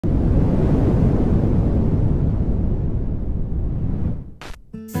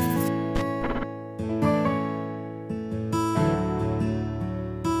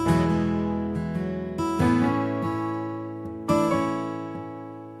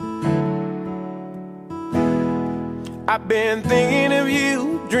I've been thinking of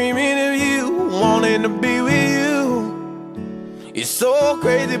you, dreaming of you, wanting to be with you. It's so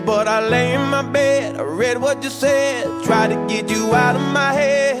crazy, but I lay in my bed, I read what you said, tried to get you out of my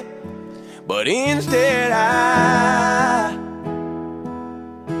head, but instead I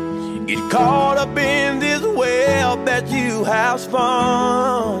get caught up in this web that you have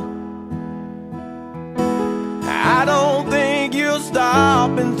spun. I don't think you'll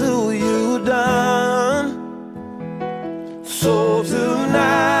stop until you're done. So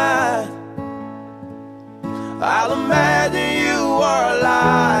tonight I'll imagine you are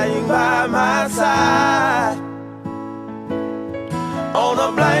lying by my side, on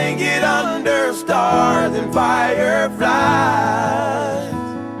a blanket under stars and fireflies,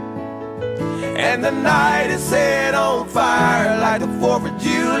 and the night is set on fire like the 4th of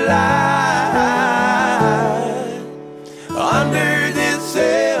July, under this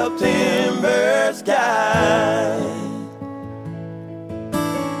September sky.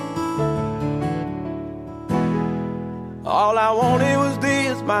 All I wanted was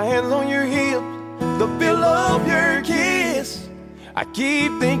this, my hands on your hips, the feel of your kiss. I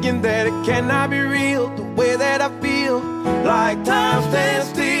keep thinking that it cannot be real, the way that I feel, like time stands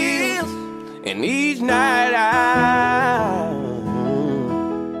still. And each night I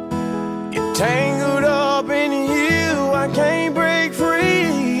get tangled up in you, I can't break free.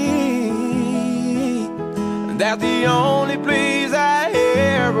 That's the only place I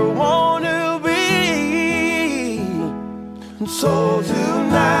ever want to be. So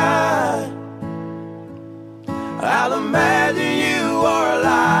tonight I'll imagine you are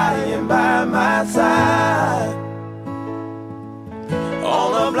lying by my side,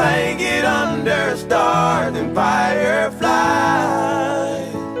 on a blanket under stars and fireflies,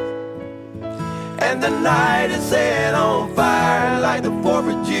 and the night is set on fire like the 4th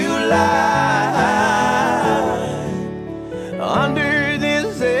of July, under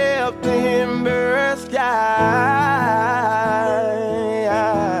this September sky.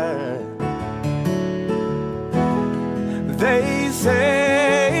 They say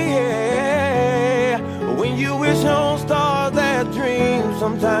when you wish on stars that dreams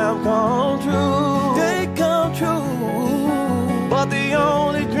sometimes come true. They come true, but the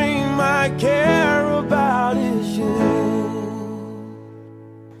only dream I care about is you.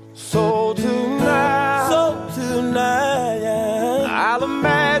 So tonight, yeah, I'll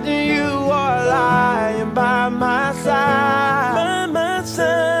imagine you are lying by my side,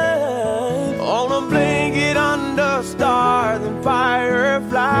 on a blanket under stars and fireflies,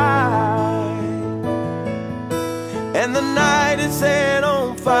 and the night is set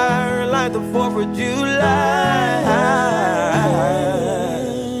on fire like the 4th of July,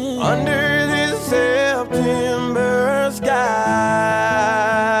 under this September sky,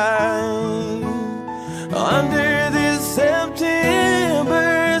 under this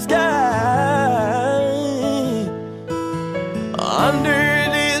September sky, under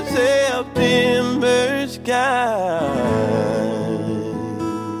this September sky.